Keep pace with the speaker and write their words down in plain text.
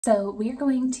So we are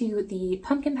going to the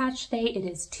pumpkin patch today. It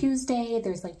is Tuesday.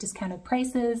 There's like discounted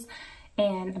prices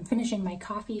and I'm finishing my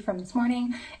coffee from this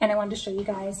morning and I wanted to show you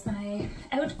guys my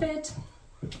outfit.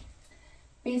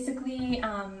 Basically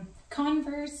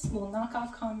Converse, well,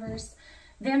 knockoff Converse,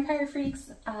 Vampire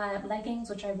Freaks leggings,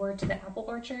 which I wore to the apple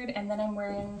orchard, and then I'm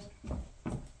wearing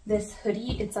this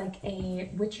hoodie. It's like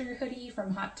a Witcher hoodie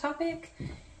from Hot Topic,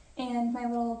 and my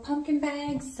little pumpkin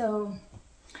bag. So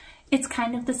it's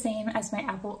kind of the same as my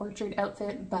apple orchard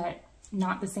outfit, but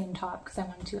not the same top because I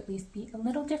wanted to at least be a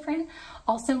little different.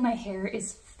 Also, my hair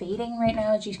is fading right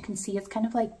now. As you can see, it's kind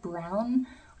of like brown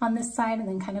on this side and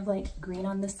then kind of like green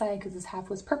on this side because this half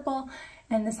was purple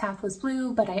and this half was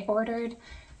blue, but I ordered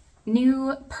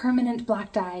new permanent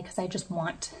black dye because I just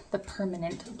want the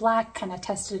permanent black. Kind of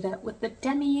tested it out with the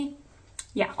demi.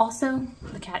 Yeah, also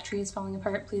the cat tree is falling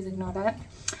apart. Please ignore that.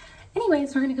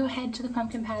 Anyways, we're gonna go ahead to the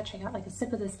pumpkin patch. I got like a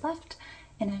sip of this left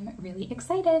and I'm really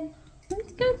excited.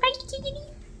 Let's go. Bye, kitty.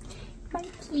 Bye,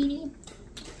 kitty.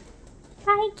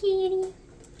 Bye, kitty.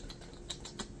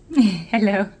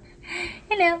 Hello.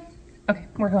 Hello. Okay,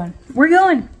 we're going. We're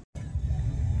going.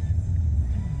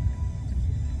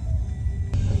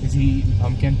 Is he eating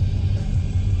pumpkin?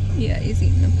 Yeah, he's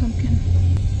eating a pumpkin.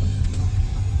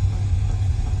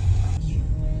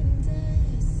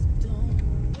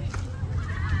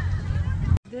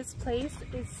 This place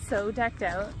is so decked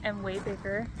out and way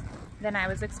bigger than I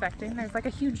was expecting. There's like a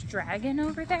huge dragon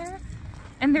over there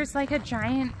and there's like a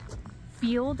giant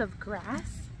field of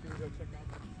grass.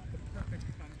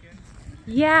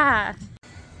 Yeah.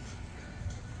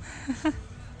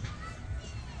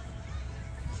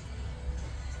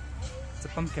 It's a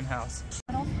pumpkin house.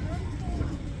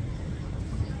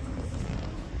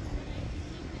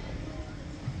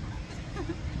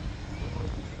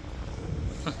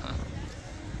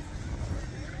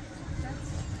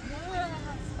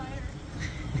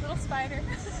 Little spider.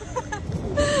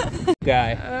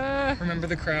 Guy. Remember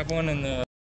the crab one and the...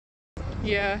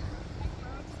 Yeah. Are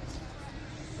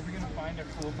we gonna find a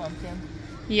cool pumpkin?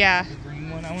 Yeah. The green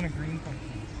one? I want a green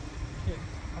pumpkin. Okay,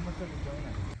 how much are the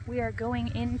donuts? We are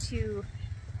going into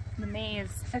the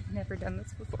maze. I've never done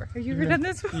this before. Have you ever done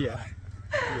this before? Yeah.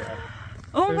 Yeah.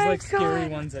 Oh There's my like God. scary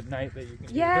ones at night that you can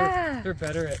do. Yeah. They're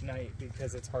better at night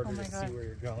because it's harder to see where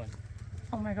you're going.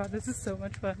 Oh my God, this is so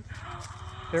much fun.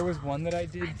 There was one that I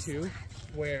did too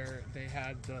where they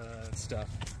had the stuff.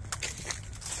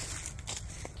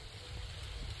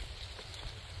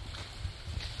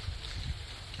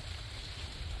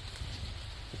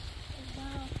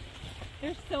 Wow.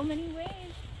 There's so many ways.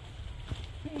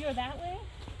 Can you go that way?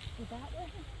 Go that way?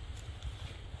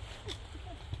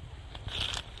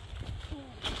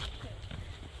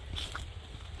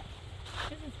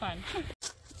 This is fun.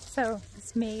 So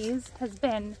this maze has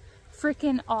been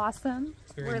freaking awesome.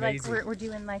 We're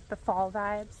doing like the fall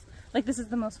vibes. Like this is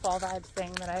the most fall vibes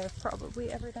thing that I've probably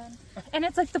ever done. And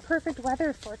it's like the perfect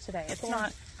weather for today. It's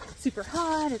not super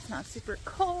hot, it's not super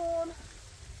cold.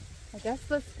 I guess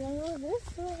let's go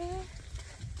this way.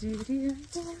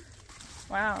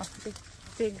 Wow,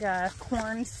 big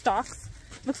corn stalks.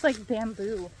 Looks like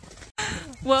bamboo.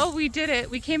 Well, we did it.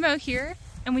 We came out here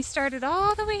and we started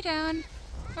all the way down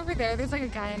over there. There's like a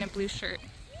guy in a blue shirt.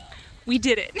 We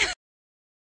did it.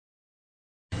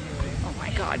 Oh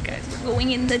my God, guys, we're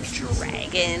going in the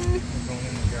dragon. We're going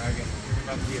in the dragon. You're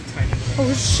about to be a tiny little...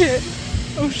 Oh shit.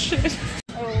 Oh shit.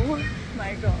 Oh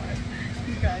my God.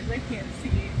 You guys, I can't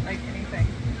see like anything.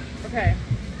 Okay.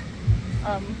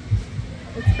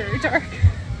 It's very dark.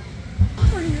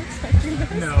 Were you expecting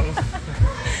this? No. I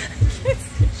can't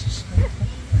see shit.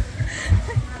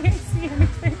 I can't see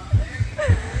anything.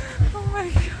 Oh my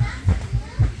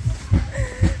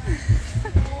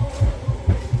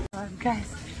God. Guys,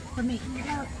 we're making it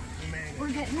out.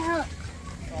 We're getting out.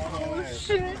 Oh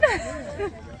shit.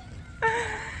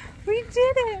 We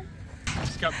did it. We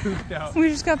just got pooped out. We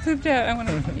just got pooped out. I want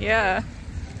to. Yeah.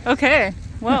 Okay.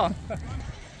 Well.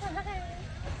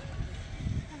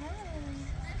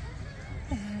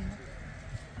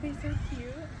 They're so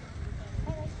cute.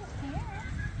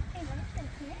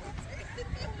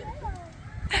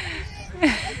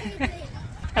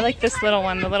 I like this little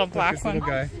one, the little black one. Little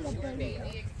guy.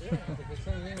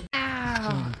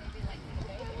 Ow.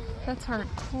 That's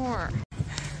hardcore.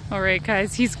 All right,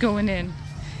 guys, he's going in.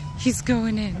 He's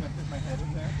going in. Can I put my head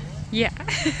in there? Yeah.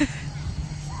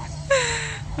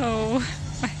 Oh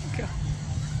my God.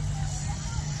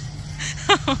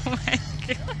 Oh my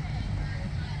God.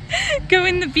 Go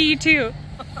in the bee too.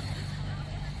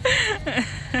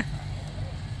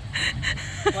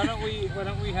 Why don't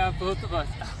we have both of us?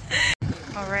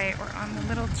 All right, we're on the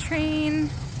little train.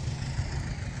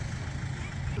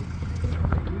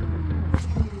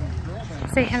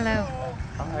 Say hello.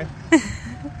 Hi.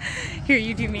 Here,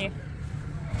 you do me.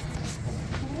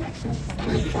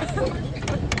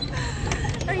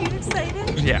 Are you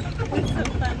excited? Yeah. It's so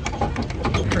fun.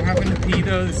 For having to pee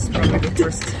though, this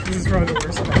is probably the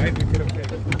worst ride we could have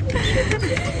picked.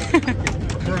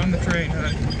 We're on the train, huh?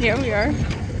 Yeah, we are.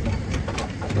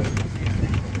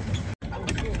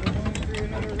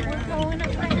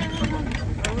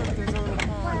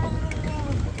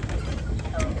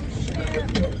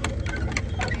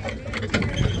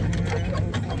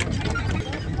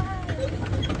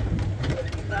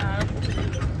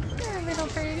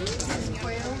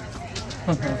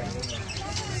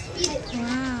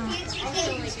 Wow.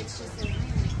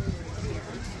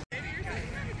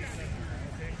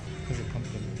 There's a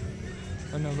pumpkin.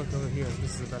 Oh no, look over here.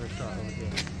 This is a better shot over here.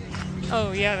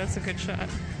 Oh yeah, that's a good shot.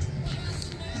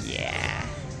 Yeah.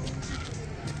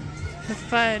 The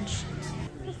fudge.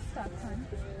 This is stuff fun.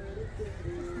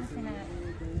 Just looking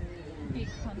at big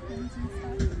pumpkins and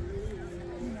stuff.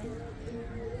 You know,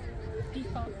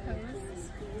 default pose.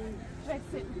 Should I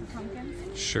sit with the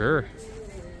pumpkins? Sure.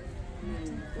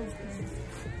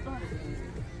 Oh,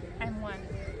 I'm one.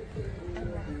 I'm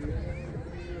one.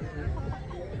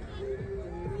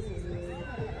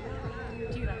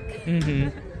 Do you like it? Mm-hmm.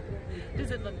 Does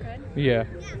it look good? Yeah.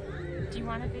 Do you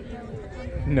want a video with the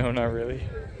pumpkin? No, not really.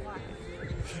 Why?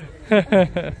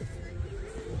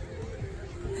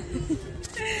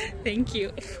 Thank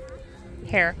you.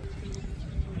 Hair.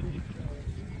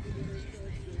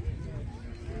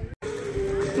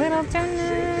 Little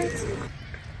donuts.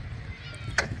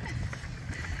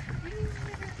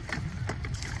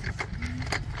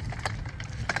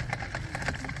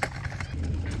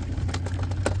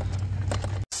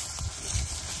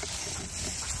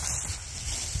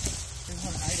 There's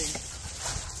one hiding.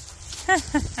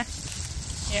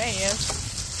 Yeah, he is.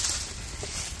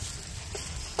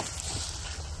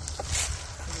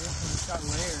 It's got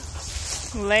layers.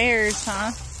 Layers,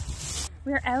 huh?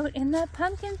 We're out in the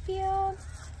pumpkin field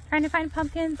trying to find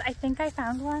pumpkins. I think I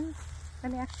found one.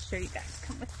 Let me actually show you guys.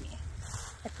 Come with me.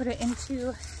 I put it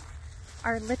into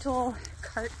our little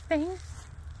cart thing,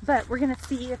 but we're gonna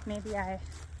see if maybe I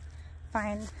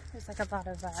find, there's like a lot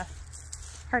of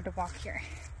hard to walk here.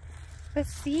 But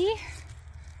see,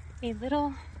 a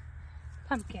little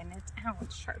pumpkin. It's, ow,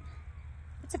 it's sharp.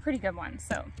 It's a pretty good one,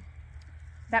 so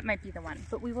that might be the one,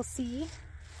 but we will see.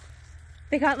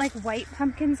 They got like white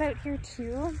pumpkins out here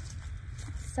too,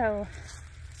 so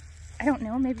I don't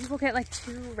know, maybe we'll get like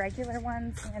 2 regular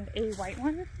ones and a white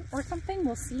one or something.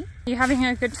 We'll see. Are you having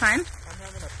a good time? I'm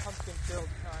having a pumpkin-filled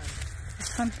time. A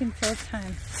pumpkin-filled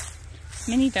time.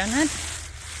 Mini donuts?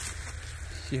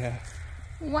 Yeah.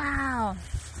 Wow.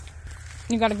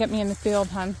 You gotta get me in the field,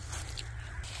 hon.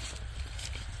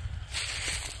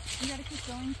 You gotta keep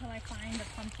going till I find a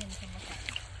pumpkin to look at.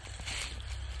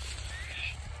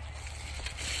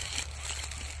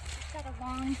 It's got a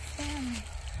long stem.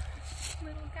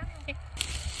 Little guy.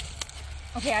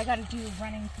 Okay, I gotta do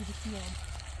running through the field.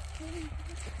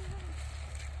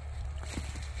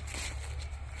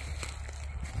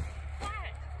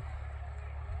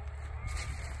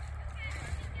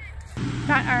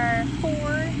 Got our 4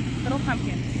 little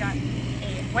pumpkins. We got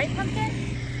a white pumpkin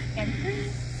and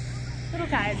 3 little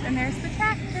guys. And there's the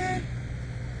tractor.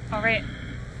 All right,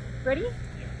 ready?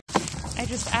 I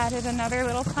just added another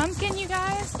little pumpkin, you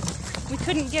guys. We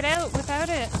couldn't get out without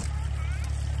it.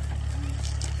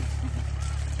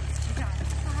 We got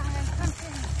 5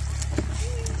 pumpkins.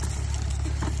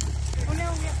 Oh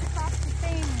no, we have to cross the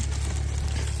thing.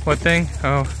 What thing?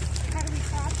 Oh. How do we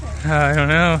cross it? I don't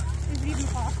know. Is it even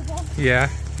possible? Yeah,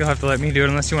 you'll have to let me do it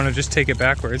unless you want to just take it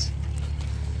backwards.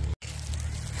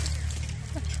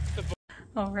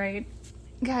 All right,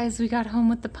 guys, we got home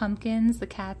with the pumpkins. The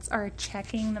cats are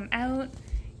checking them out.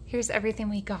 Here's everything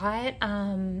we got.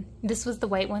 This was the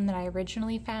white one that I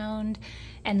originally found,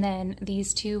 and then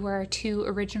these 2 were our 2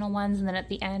 original ones, and then at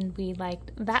the end we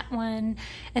liked that one.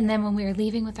 And then when we were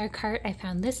leaving with our cart, I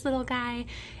found this little guy,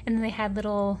 and then they had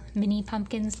little mini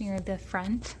pumpkins near the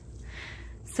front.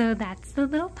 So that's the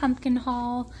little pumpkin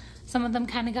haul. Some of them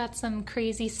kind of got some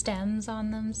crazy stems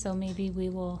on them, so maybe we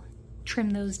will trim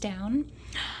those down.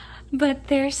 But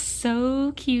they're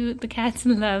so cute. The cats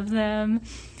love them.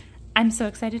 I'm so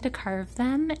excited to carve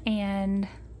them, and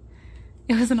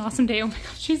it was an awesome day. Oh my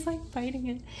gosh, she's like biting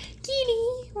it.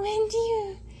 Kitty, when do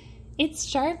you? It's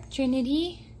sharp,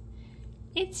 Trinity.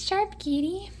 It's sharp,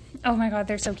 Kitty. Oh my god,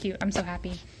 they're so cute. I'm so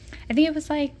happy. I think it was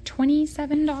like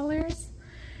 $27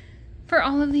 for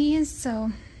all of these,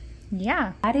 so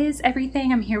yeah, that is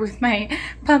everything. I'm here with my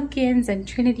pumpkins and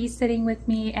Trinity sitting with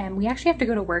me, and we actually have to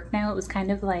go to work now. It was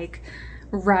kind of like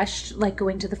rushed, like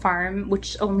going to the farm,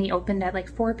 which only opened at like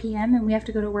 4 p.m. and we have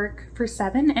to go to work for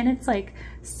 7, and it's like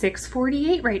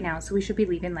 6:48 right now, so we should be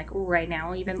leaving like right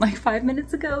now, even like 5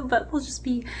 minutes ago, but we'll just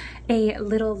be a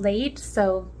little late.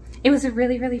 So it was a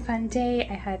really fun day.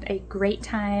 I had a great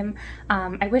time.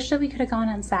 I wish that we could have gone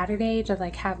on Saturday to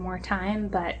like have more time,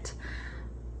 but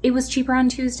it was cheaper on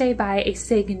Tuesday by a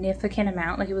significant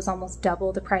amount. Like it was almost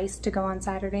double the price to go on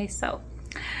Saturday, so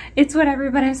it's whatever,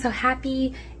 but I'm so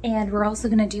happy. And we're also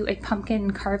gonna do a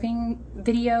pumpkin carving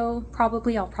video,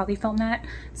 probably. I'll probably film that,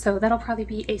 so that'll probably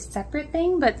be a separate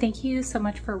thing. But thank you so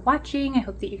much for watching. I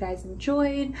hope that you guys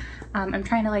enjoyed. I'm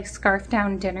trying to like scarf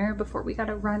down dinner before we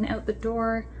gotta run out the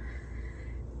door.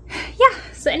 Yeah,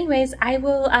 so anyways, I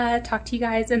will talk to you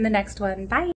guys in the next one. Bye.